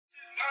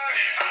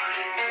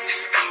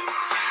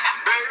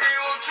Baby,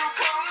 won't you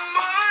come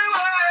my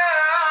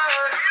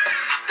way?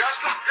 Got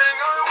something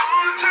I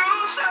want to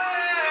say.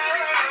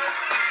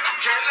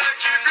 Can I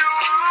keep you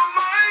on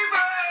my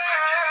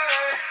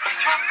way?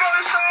 But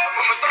first off,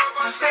 I'ma start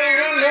by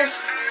saying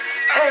this.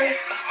 Hey,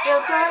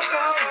 your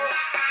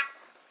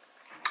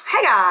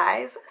Hey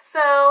guys,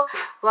 so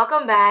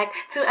welcome back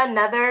to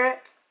another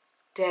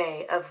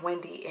day of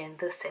Wendy in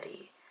the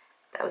city.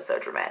 That was so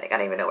dramatic. I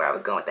don't even know where I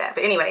was going with that.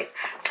 But anyways,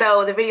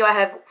 so the video I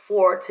have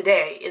for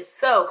today is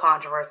so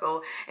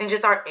controversial and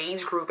just our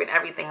age group and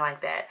everything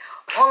like that.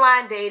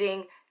 Online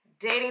dating,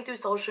 dating through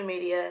social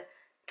media,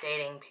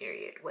 dating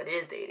period. What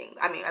is dating?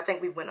 I mean, I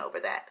think we went over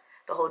that.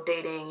 The whole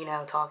dating, you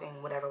know,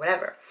 talking,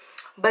 whatever.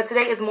 But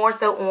today is more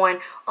so on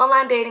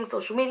online dating,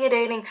 social media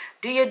dating.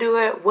 Do you do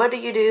it? What do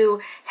you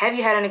do? Have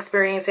you had an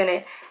experience in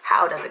it?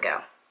 How does it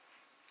go?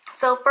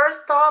 So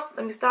first off,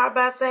 let me start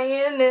by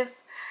saying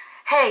this.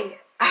 Hey,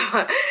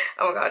 oh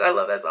my god, I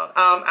love that song.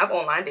 I've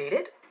online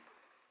dated,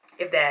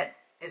 if that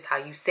is how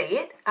you say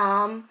it.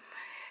 I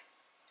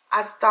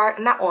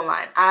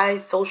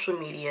social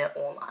media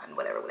online,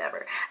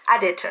 whatever. I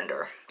did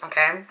Tinder,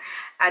 okay?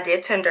 I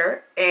did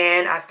Tinder,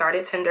 and I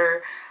started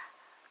Tinder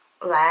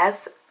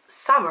last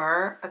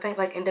summer, I think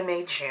like end of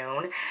May,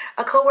 June.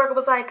 A coworker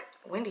was like,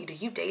 Wendy, do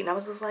you date? And I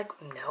was just like,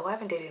 no, I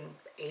haven't dated in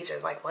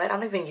ages. Like, what? I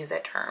don't even use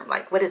that term.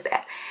 Like, what is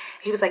that?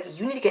 He was like,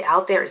 you need to get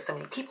out there. There's so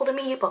many people to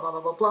meet, blah, blah,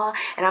 blah, blah, blah.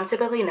 And I'm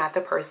typically not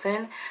the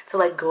person to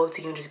like go up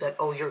to you and just be like,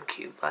 oh, you're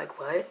cute. Like,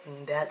 what?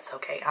 And that's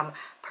okay. I'm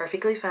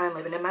perfectly fine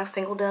living in my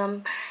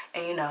singledom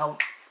and, you know,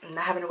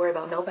 not having to worry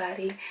about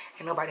nobody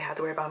and nobody have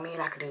to worry about me,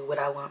 and I can do what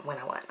I want when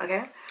I want,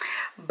 okay?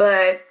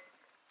 But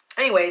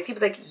anyways, he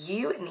was like,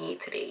 you need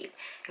to date.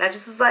 And I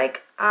just was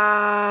like,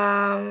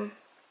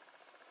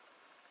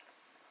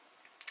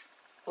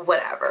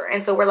 whatever.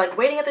 And so we're like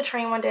waiting at the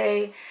train one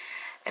day,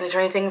 and the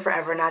train taking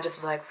forever, and I just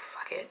was like,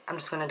 fuck it, I'm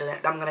just gonna do it.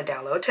 I'm gonna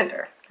download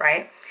Tinder,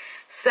 right?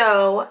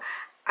 So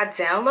I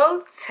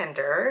download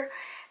Tinder,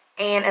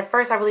 and at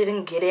first I really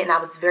didn't get it, and I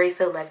was very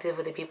selective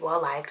with the people I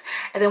liked.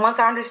 And then once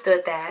I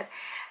understood that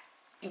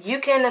you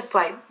can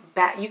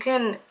you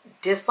can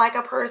dislike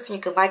a person,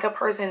 you can like a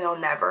person, they'll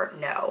never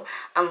know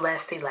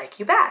unless they like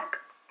you back,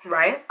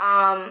 right?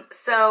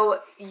 So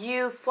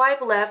you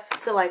swipe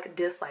left to like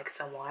dislike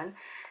someone,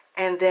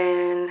 and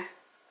then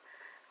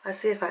let's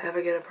see if I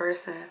ever get a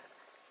person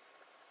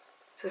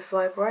to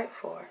swipe right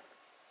for.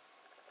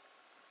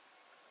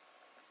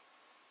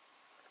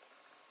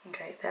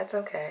 Okay, that's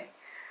okay.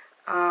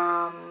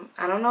 I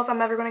don't know if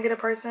I'm ever gonna get a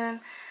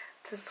person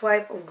to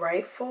swipe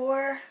right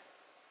for.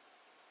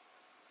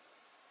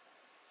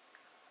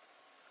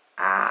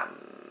 I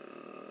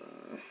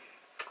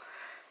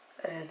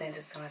didn't think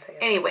this was gonna take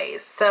it.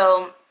 Anyways,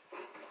 so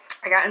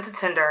I got into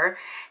Tinder,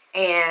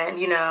 and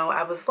you know,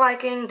 I was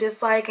liking,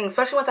 disliking,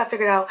 especially once I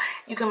figured out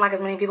you can like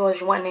as many people as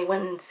you want and they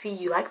wouldn't see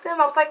you like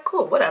them. I was like,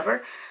 cool,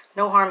 whatever,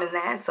 no harm in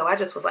that. So I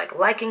just was like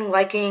liking, or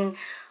whatever.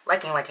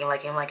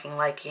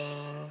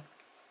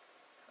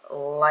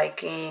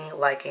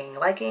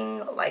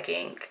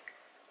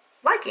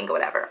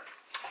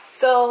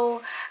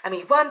 So I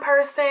meet one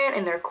person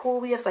and they're cool.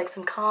 We have like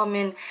some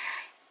common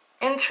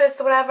interests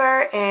or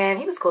whatever, and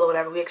he was cool or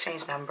whatever. We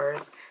exchanged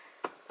numbers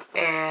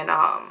and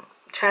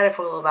chatted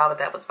for a little while, but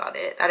that was about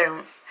it.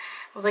 I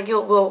was like,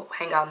 we'll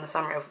hang out in the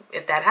summer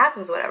if that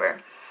happens or whatever.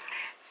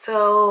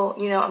 So,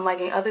 you know, I'm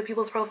liking other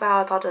people's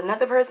profile. I talked to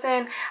another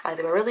person, like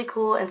they were really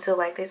cool until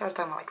like they started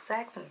talking about like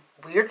sex and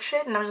weird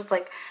shit, and I was just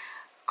like,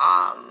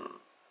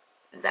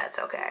 that's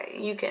okay.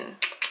 You can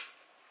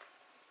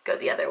go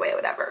the other way or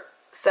whatever.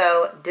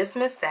 So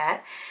dismiss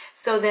that.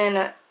 So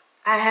then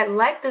I had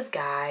liked this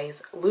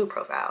guy's Lou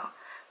profile,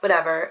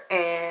 whatever,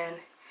 and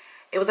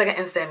it was like an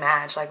instant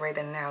match, like right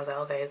then and there. I was like,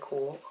 okay,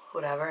 cool,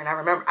 whatever. And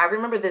I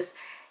remember this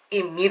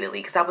immediately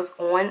because I was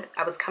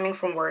coming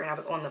from work and I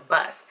was on the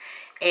bus,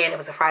 and it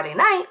was a Friday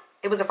night.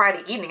 It was a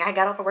Friday evening. I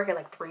got off of work at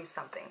like 3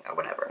 something or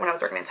whatever when I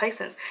was working in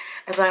Tyson's,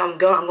 and so I'm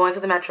going to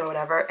the metro or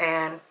whatever,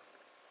 and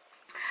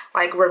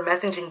like we're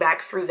messaging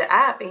back through the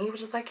app, and he was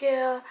just like,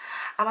 yeah,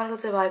 I'm gonna go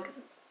to like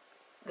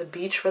the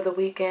beach for the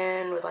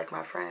weekend with like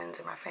my friends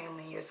and my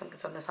family or something.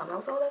 I was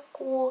like, oh, that's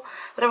cool,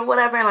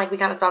 whatever. And like we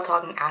kind of stopped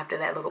talking after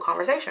that little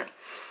conversation.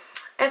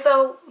 And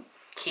so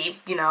keep,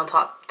 you know,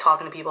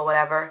 talking to people,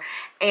 whatever.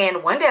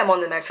 And one day I'm on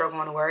the metro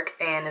going to work,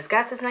 and this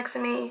guy sits next to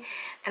me,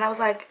 and I was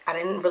like,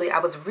 I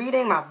was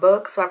reading my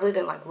book, so I really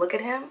didn't like look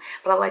at him,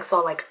 but I like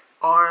saw like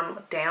arm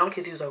down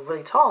because he was like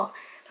really tall.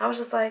 And I was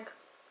just like,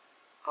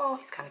 oh,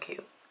 he's kind of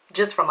cute.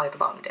 Just from like the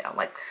bottom down,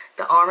 like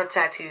the arm of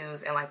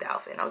tattoos and like the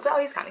outfit. And I was like,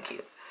 oh, he's kind of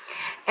cute.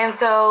 And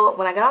so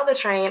when I got off the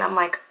train, I'm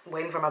like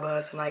waiting for my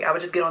bus, and like I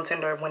would just get on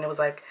Tinder when it was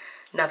like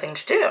nothing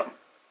to do.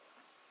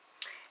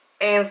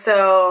 And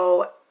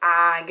so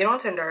I get on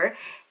Tinder,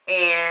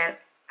 and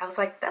I was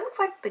like, that looks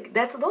like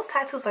those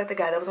tattoos like the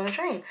guy that was on the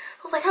train.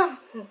 I was like,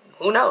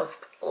 who knows?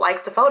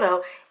 Liked the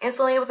photo.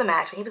 Instantly it was a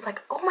match, and he was like,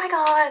 oh my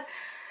god,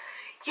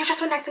 you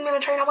just went next to me on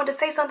the train. I wanted to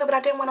say something, but I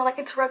didn't want to like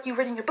interrupt you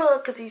reading your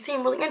book because you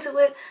seemed really into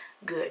it.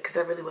 Good, because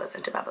I really was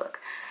into my book.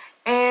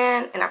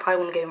 And I probably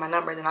wouldn't have gave him my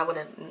number, then I would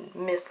have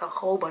missed a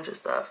whole bunch of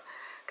stuff,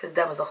 because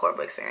that was a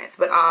horrible experience.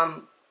 But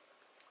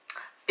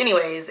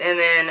anyways, and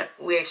then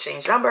we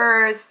exchanged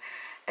numbers.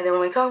 And then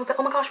when we talked, I was like,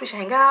 oh my gosh, we should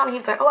hang out. And he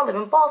was like, oh, I live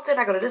in Boston.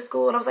 I go to this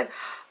school. And I was like,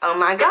 oh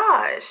my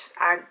gosh.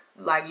 I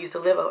used to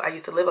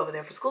live over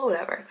there for school or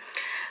whatever.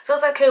 So I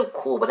was like, okay,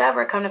 cool,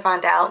 whatever. Come to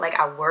find out, like,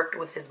 I worked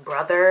with his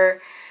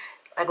brother,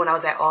 like, when I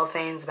was at All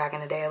Saints back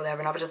in the day or whatever.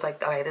 And I was just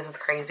like, okay, this is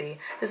crazy.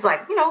 This is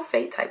like, you know,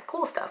 fate type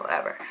cool stuff or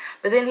whatever.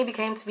 But then he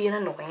became to be an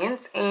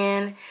annoyance.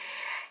 And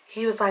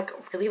he was like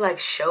really like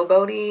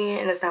showboaty.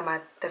 And that's not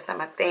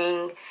my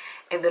thing.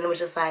 And then it was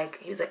just like,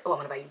 he was like, oh, I'm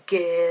gonna buy you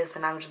gifts.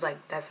 And I'm just like,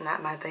 that's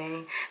not my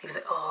thing. He was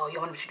like, oh, you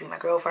want me to be my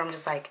girlfriend? I'm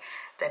just like,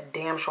 that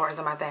damn short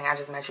isn't my thing. I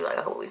just met you like a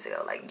couple weeks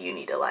ago. Like, you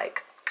need to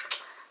like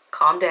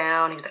calm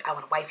down. He was like, I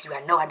want to wife you.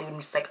 I know I do. And I'm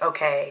just like,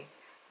 okay,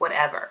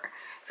 whatever.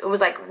 So it was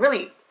like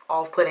really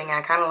off-putting. I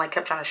kind of like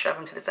kept trying to shove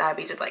him to the side,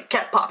 but he just like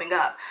kept popping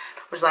up.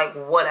 Which like,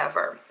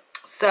 whatever.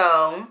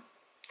 So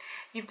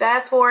you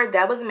fast forward,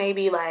 that was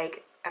maybe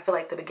like, I feel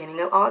like the beginning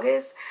of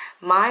August.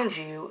 Mind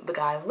you, the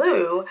guy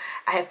Lou,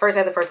 I had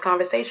the first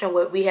conversation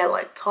with, we had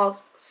like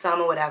talked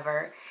some or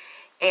whatever.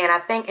 And I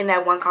think in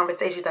that one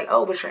conversation, he's like,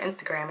 oh, what's your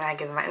Instagram? And I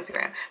give him my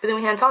Instagram. But then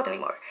we hadn't talked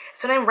anymore.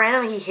 So then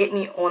randomly he hit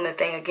me on the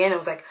thing again. It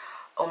was like,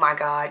 oh my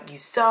God, you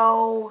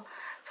sew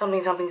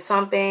something, something,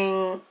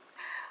 something.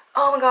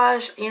 Oh my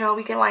gosh, you know,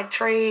 we can like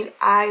trade.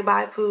 I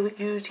buy food,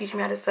 you teach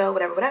me how to sew,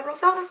 whatever, whatever. I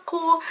was like, oh, that's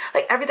cool.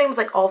 Like, everything was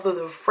like all through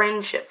the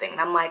friendship thing.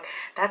 And I'm like,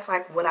 that's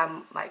like what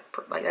I'm like,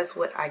 that's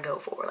what I go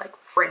for, like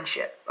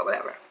friendship or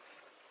whatever.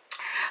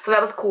 So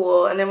that was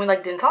cool. And then we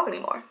like didn't talk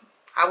anymore.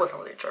 I wasn't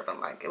really tripping.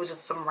 Like, it was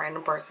just some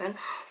random person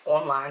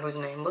online whose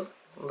name was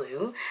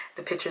Lou.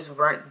 The pictures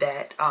weren't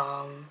that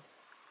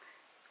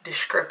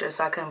descriptive,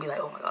 so I couldn't be like,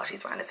 oh my gosh,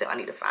 he's trying to say I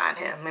need to find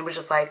him. It was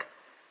just like,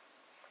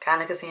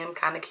 kind of could see him,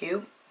 kind of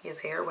cute, his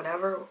hair,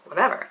 whatever.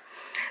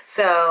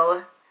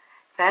 So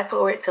fast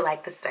forward to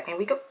like the second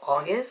week of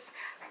August.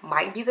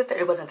 Might be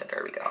it wasn't the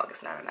third week of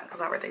August, no, because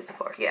my birthday's the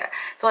 4th, yeah.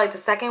 So like the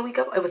second week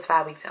of, it was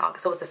 5 weeks in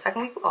August, so it was the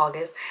second week of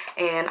August,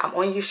 and I'm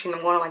on Ustream, I'm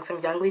going to like some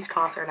Young Leech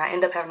concert, and I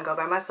end up having to go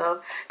by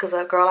myself, because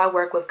a girl I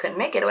work with couldn't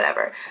make it or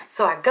whatever.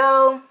 So I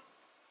go,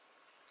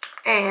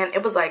 and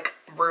it was like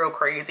real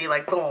crazy,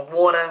 like throwing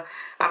water.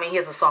 I mean, he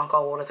has a song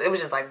called Water, so it was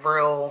just like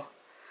real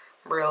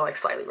like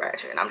slightly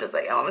ratchet. And I'm just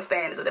like, oh, I'm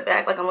standing to the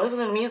back, like I'm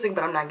listening to music,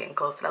 but I'm not getting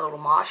close to that little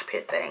mosh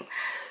pit thing.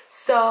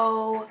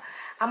 So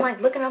I'm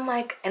like looking, I'm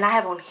like, and I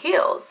have on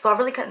heels, so I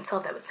really couldn't tell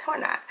if that was him or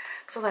not.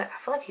 So I was like, I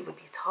feel like he would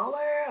be taller,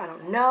 I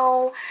don't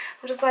know.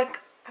 I'm just like,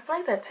 I feel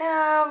like that's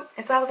him.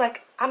 And so I was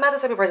like, I'm not the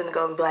type of person to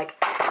go and be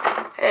like,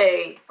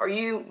 hey, are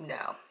you?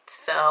 No.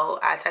 So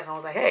I texted him, I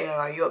was like, hey,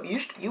 are you up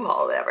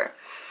U-Haul or whatever?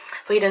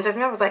 So he didn't text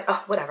me, I was like,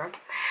 oh, whatever.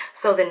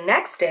 So the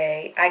next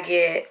day I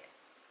get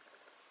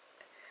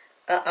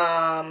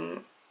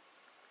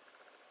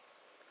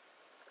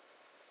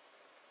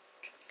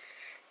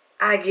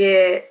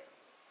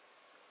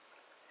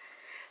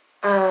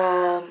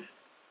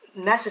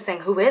message saying,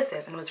 who is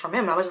this? And it was from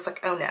him. And I was just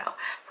like, oh no.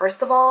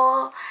 First of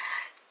all,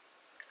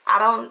 I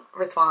don't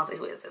respond to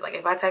who is this. Like,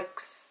 if I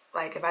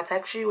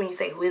text you and you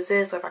say, who is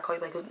this? Or if I call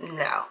you, like,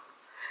 no.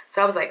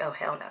 So I was like, oh,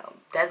 hell no.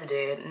 That's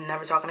dead.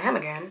 Never talking to him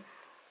again.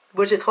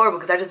 Which is horrible,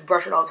 because I just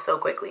brushed it off so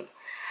quickly.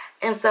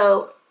 And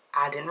so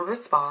I didn't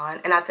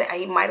respond. And I think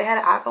he might have had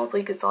an iPhone so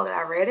he could saw that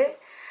I read it.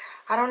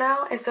 I don't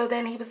know. And so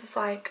then he was just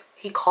like,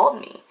 he called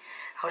me.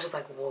 I was just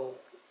like, whoa.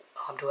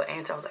 I'm doing an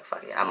answer. I was like,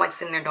 fuck it. I'm like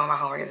sitting there doing my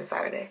homework. It's a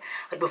Saturday.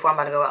 Like, before I'm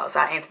about to go out. So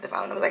I answered the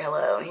phone. I was like,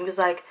 hello. And he was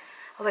like,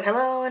 I was like,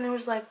 hello. And he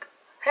was like,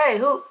 hey,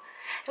 who?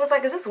 He was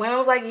like, is this Wim? I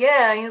was like,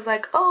 yeah. And he was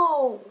like,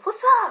 oh,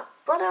 what's up?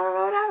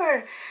 Whatever.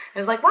 And he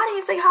was like, why didn't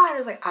you say hi? And I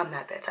was like, I'm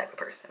not that type of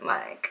person.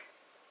 Like,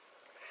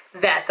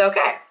 that's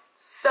okay.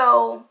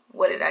 So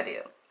what did I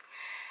do?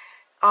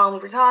 We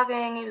were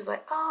talking. He was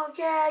like, oh,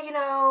 yeah, you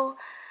know,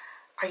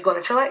 are you going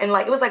to Chill-Lake? And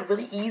like, it was like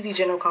really easy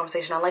general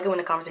conversation. I like it when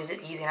the conversation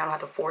is easy and I don't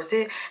have to force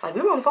it. Like,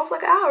 we were on the phone for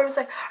like an hour. It was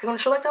like, are you going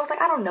to Chill-Lake? I was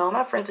like, I don't know.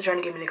 My friends are trying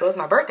to get me to go. It's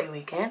my birthday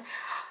weekend.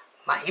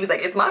 He was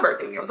like, it's my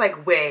birthday weekend. I was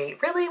like,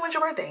 wait, really? When's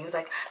your birthday? He was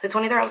like, the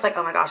 23rd. I was like,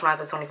 oh my gosh,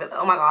 mine's the 25th.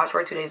 Oh my gosh,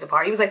 we're 2 days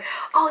apart. He was like,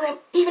 oh, then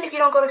even if you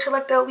don't go to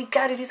Chill-Lake though, we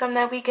got to do something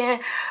that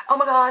weekend. Oh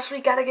my gosh,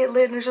 we got to get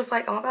lit. And it's just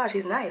like, oh my gosh,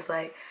 he's nice.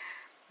 Like,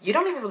 you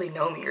don't even really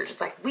know me. You're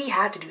just like, we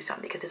had to do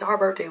something because it's our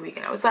birthday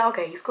weekend. I was like,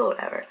 okay, he's cool,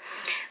 whatever.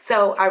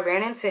 So I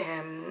ran into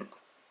him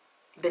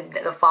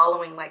the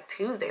following like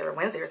Tuesday or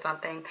Wednesday or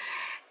something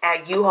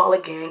at U-Haul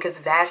again, because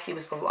Vashti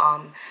was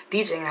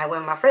DJing, and I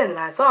went with my friend and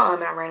I saw him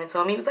and I ran into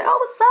him. He was like, oh,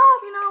 what's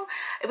up? You know,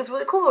 it was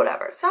really cool,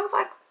 whatever. So I was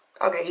like,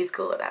 okay, he's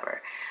cool,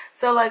 whatever.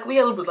 So like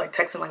we was like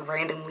texting like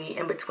randomly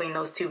in between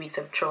those 2 weeks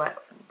of chill,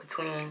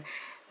 between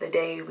the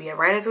day we had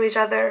ran into each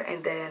other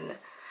and then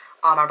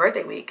on my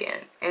birthday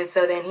weekend. And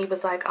so then he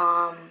was like,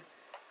 I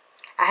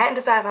hadn't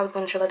decided if I was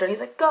going to chill out there. He's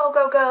like, go,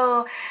 go,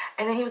 go.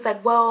 And then he was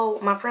like, well,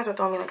 my friends are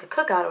throwing me like a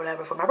cookout or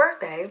whatever for my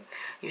birthday.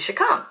 You should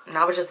come. And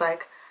I was just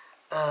like,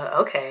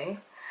 okay.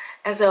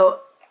 And so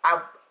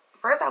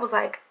first I was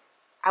like,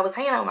 I was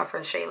hanging out with my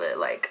friend Shayla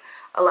like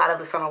a lot of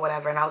the summer,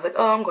 whatever. And I was like,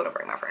 oh, I'm going to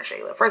bring my friend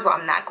Shayla. First of all,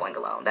 I'm not going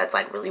alone. That's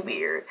like really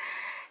weird.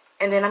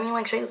 And then, I mean,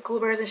 like, Shayla's a cool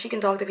person. She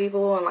can talk to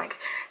people, and like,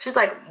 she's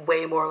like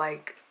way more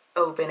like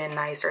open and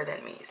nicer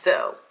than me.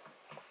 So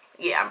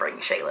yeah, I'm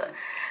bringing Shayla.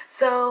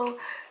 So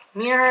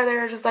me and her,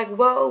 they're just like,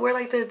 whoa, we're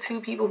like the two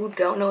people who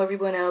don't know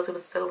everyone else. It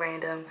was so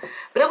random,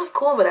 but it was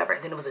cool, whatever.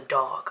 And then it was a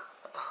dog.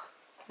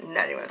 Ugh,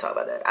 not even gonna talk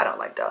about that. I don't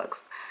like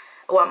dogs.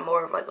 Well, I'm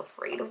more of like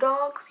afraid of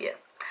dogs. Yeah.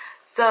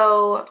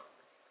 So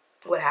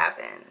what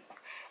happened?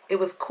 It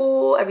was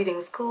cool. Everything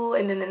was cool.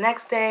 And then the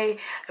next day,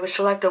 it was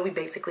Trifecta. We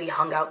basically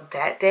hung out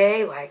that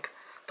day, like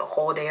the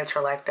whole day of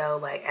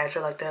Trifecta, like at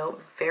Trifecta.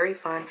 Very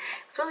fun.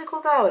 It's really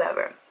cool guy,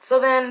 whatever. So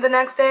then the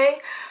next day,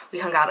 we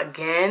hung out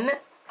again.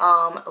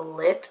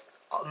 Lit.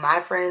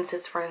 My friends,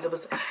 his friends. It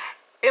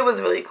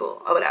was really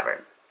cool or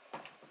whatever.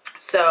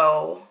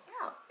 So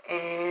yeah,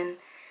 and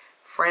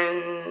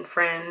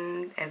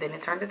friend, and then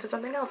it turned into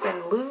something else.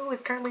 And Lou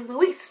is currently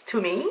Luis to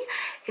me,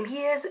 and he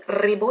is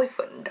re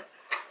boyfriend.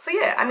 So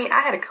yeah, I mean,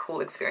 I had a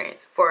cool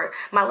experience. For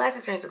my last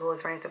experience, a cool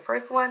experience. The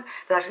first one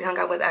that I actually hung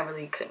out with, I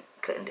really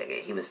couldn't dig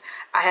it.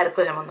 I had to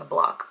put him on the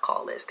block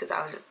call list because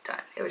I was just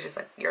done. It was just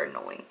like, you're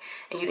annoying,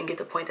 and you didn't get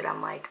the point that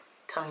I'm like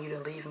telling you to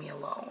leave me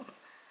alone.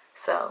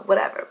 So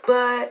whatever.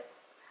 But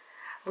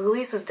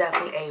Luis was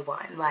definitely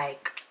A1.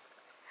 Like,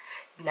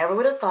 never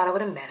would have thought I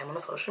would have met him on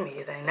a social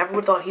media thing. Never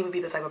would have thought he would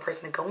be the type of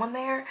person to go on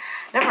there.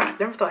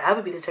 Never thought I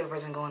would be the type of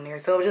person to go on there.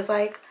 So it was just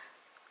like,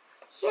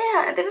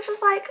 yeah. And then it's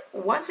just like,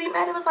 once we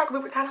met, it was like, we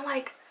were kind of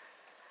like,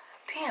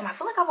 damn, I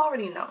feel like I've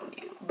already known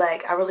you.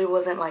 Like, I really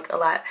wasn't like a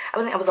lot. I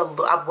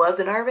was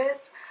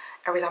nervous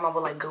every time I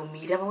would like go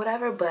meet him or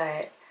whatever.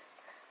 But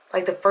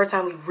like the first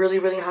time we really,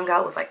 really hung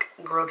out was like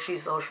Grilled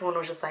Cheese Social, and it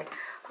was just like,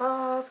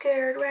 oh,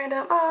 scared,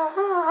 random,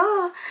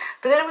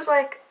 But then it was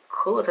like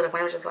cool to the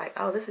point it was just like,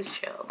 oh, this is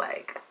chill.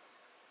 Like,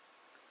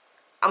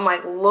 I'm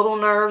like little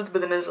nerves, but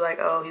then it's like,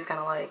 oh, he's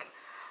kind of like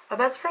my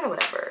best friend or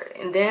whatever.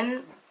 And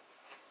then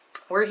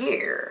we're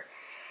here,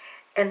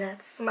 and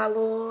that's my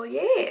little,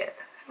 yeah,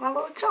 my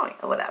little joint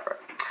or whatever.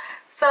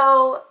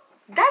 So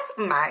that's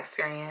my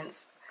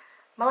experience.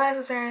 My last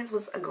experience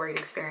was a great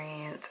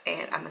experience,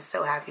 and I'm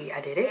so happy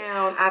I did it.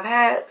 Now, I've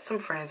had some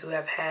friends who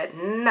have had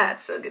not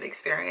so good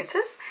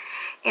experiences,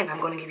 and I'm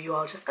going to give you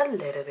all just a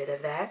little bit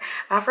of that.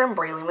 My friend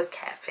Braylon was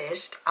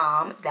catfished.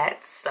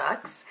 That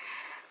sucks.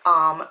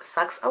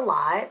 Sucks a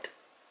lot.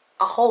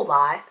 A whole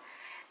lot.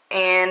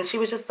 And she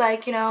was just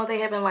like, you know, they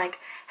had been like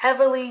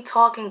heavily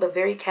talking but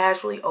very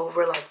casually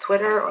over like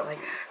Twitter or like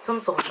some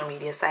social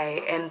media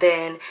site. And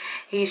then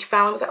he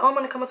finally was like, oh, I'm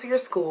gonna come up to your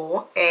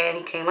school. And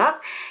he came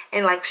up,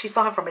 and like she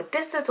saw him from a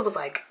distance. It was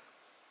like,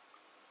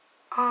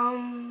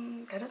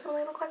 that doesn't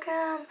really look like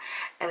him.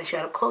 And then she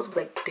got up close. It was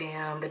like,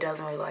 damn, that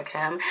doesn't really look like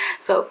him.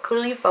 So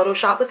clearly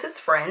Photoshop was his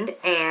friend,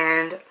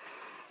 and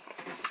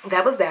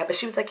that was that. But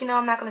she was like, you know,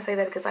 I'm not gonna say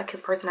that because like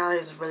his personality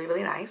is really,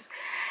 really nice.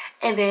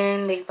 And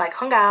then they like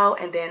hung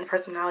out, and then the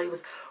personality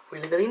was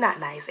really, really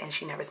not nice, and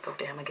she never spoke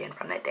to him again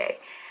from that day.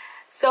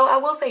 So I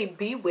will say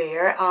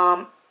beware.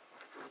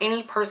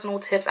 Any personal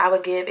tips I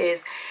would give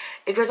is,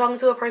 if you're talking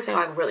to a person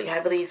like really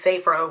heavily, say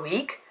for a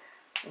week,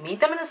 meet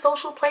them in a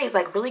social place.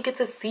 Like really get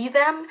to see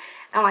them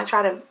and like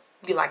try to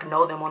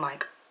know them on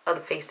like a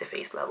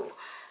face-to-face level.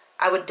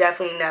 I would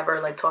definitely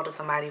never like talk to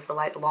somebody for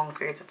like long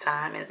periods of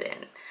time, and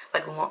then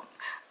like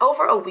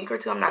over a week or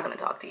two, I'm not gonna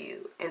talk to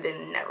you, and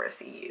then never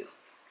see you.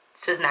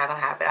 It's just not gonna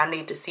happen. I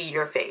need to see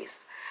your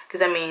face.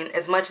 Because I mean,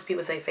 as much as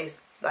people say face,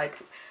 like,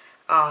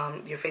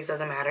 your face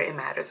doesn't matter, it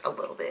matters a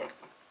little bit.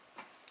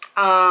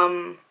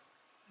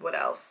 What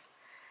else?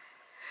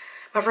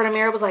 My friend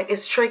Amira was like,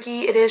 it's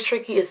tricky, it is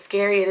tricky, it's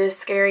scary, it is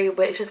scary,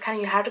 but it's just kind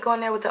of, you have to go in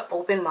there with an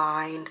open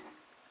mind.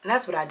 And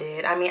that's what I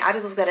did. I mean, I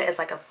just looked at it as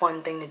like a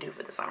fun thing to do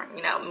for the summer.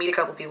 You know, meet a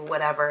couple people,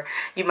 whatever.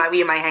 We might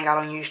hang out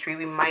on U Street,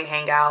 we might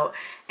hang out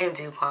in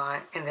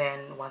DuPont, and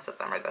then once the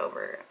summer's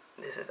over,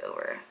 this is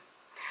over.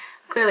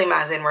 Clearly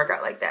mine didn't work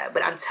out like that,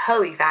 but I'm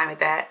totally fine with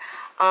that.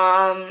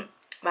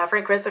 My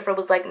friend Christopher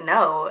was like,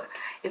 no,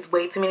 it's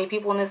way too many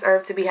people on this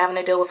earth to be having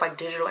to deal with like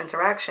digital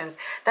interactions.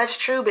 That's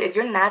true, but if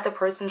you're not the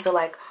person to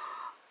like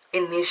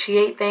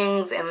initiate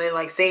things, and then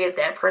like say if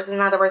that person's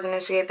not the person to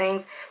initiate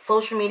things,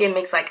 social media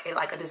makes like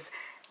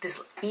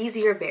this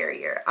easier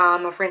barrier.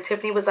 My friend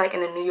Tiffany was like, in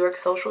the New York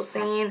social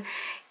scene,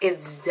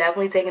 it's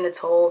definitely taking a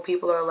toll.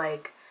 People are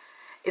like,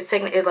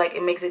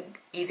 it makes it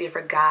easier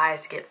for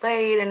guys to get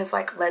laid, and it's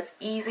like less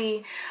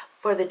easy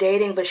for the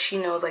dating. But she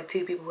knows like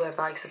two people who have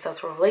like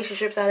successful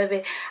relationships out of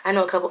it. I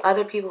know a couple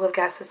other people who have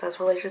got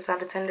successful relationships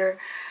out of Tinder.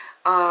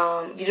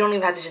 You don't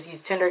even have to just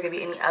use Tinder. It could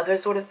be any other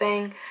sort of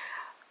thing.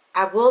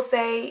 I will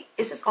say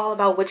it's just all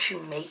about what you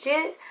make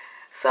it.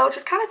 So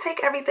just kind of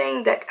take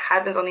everything that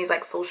happens on these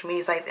like social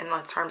media sites in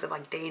like terms of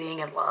like dating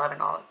and love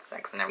and all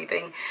sex and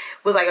everything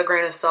with like a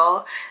grain of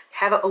salt.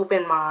 Have an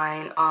open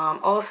mind.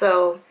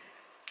 Also,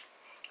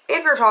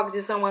 if you're talking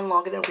to someone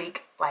longer than a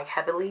week, like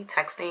heavily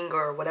texting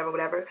or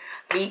whatever,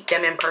 meet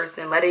them in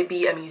person. Let it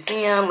be a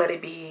museum, let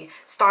it be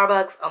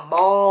Starbucks, a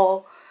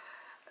mall.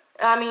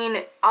 I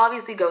mean,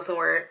 obviously go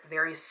somewhere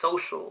very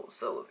social.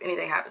 So if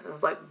anything happens,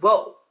 it's like,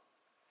 whoa,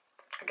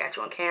 I got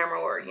you on camera,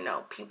 or, you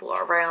know, people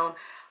are around.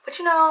 But,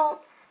 you know,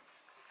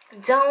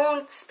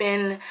 don't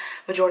spend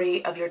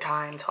majority of your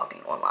time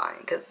talking online,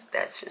 because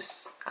that's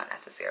just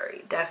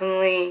unnecessary.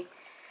 Definitely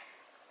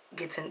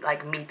get to,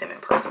 like, meet them in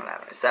person,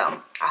 whatever.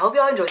 So I hope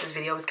y'all enjoyed this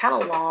video. It was kind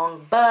of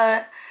long,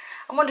 but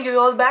I wanted to give you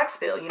all the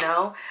backspill. You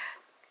know,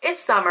 it's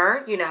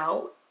summer, you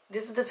know,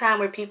 this is the time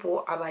where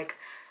people are like,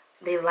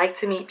 they like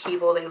to meet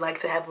people, they like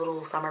to have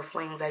little summer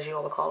flings, as you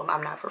all would call them.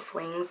 I'm not for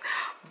flings,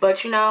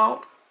 but, you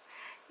know,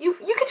 you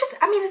could just,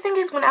 I mean, the thing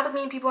is, when I was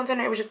meeting people on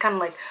Tinder, it was just kind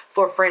of like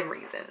for friend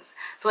reasons.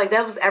 So, like,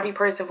 that was every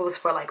person was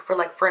for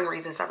friend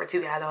reasons, not for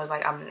two guys. I was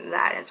like, I'm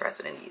not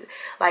interested in you.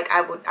 Like,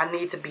 I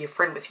need to be a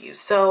friend with you.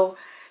 So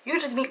you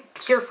could just meet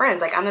pure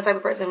friends. Like, I'm the type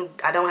of person who,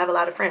 I don't have a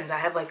lot of friends. I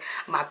have, like,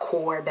 my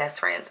core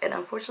best friends. And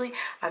unfortunately,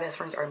 my best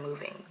friends are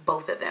moving,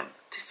 both of them,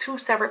 to 2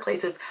 separate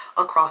places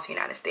across the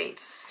United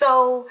States.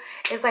 So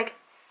it's like,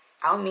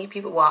 I'll meet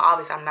people. Well,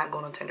 obviously, I'm not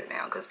going on Tinder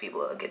now, because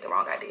people will get the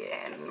wrong idea,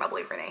 and my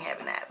boyfriend ain't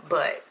having that.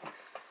 But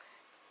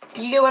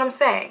you get what I'm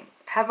saying.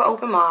 Have an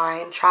open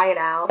mind. Try it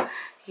out.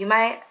 You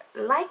might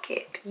like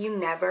it. You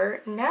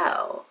never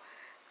know.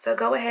 So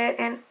go ahead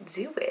and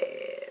do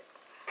it.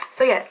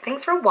 So yeah,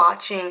 thanks for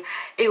watching.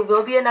 It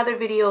will be another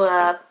video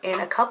up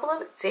in a couple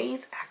of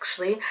days,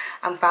 actually.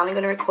 I'm finally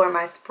going to record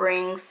my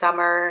spring,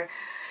 summer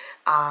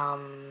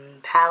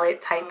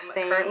palette type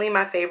thing. Currently,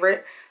 my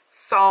favorite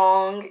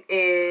song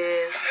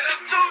is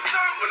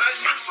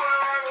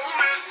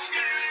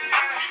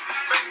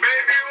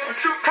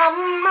Won't You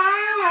Come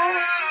My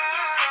Way.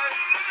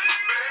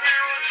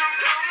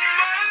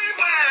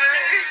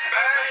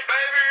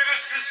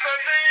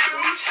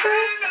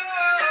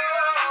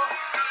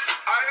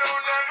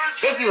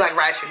 If you like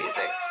ratchet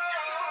music.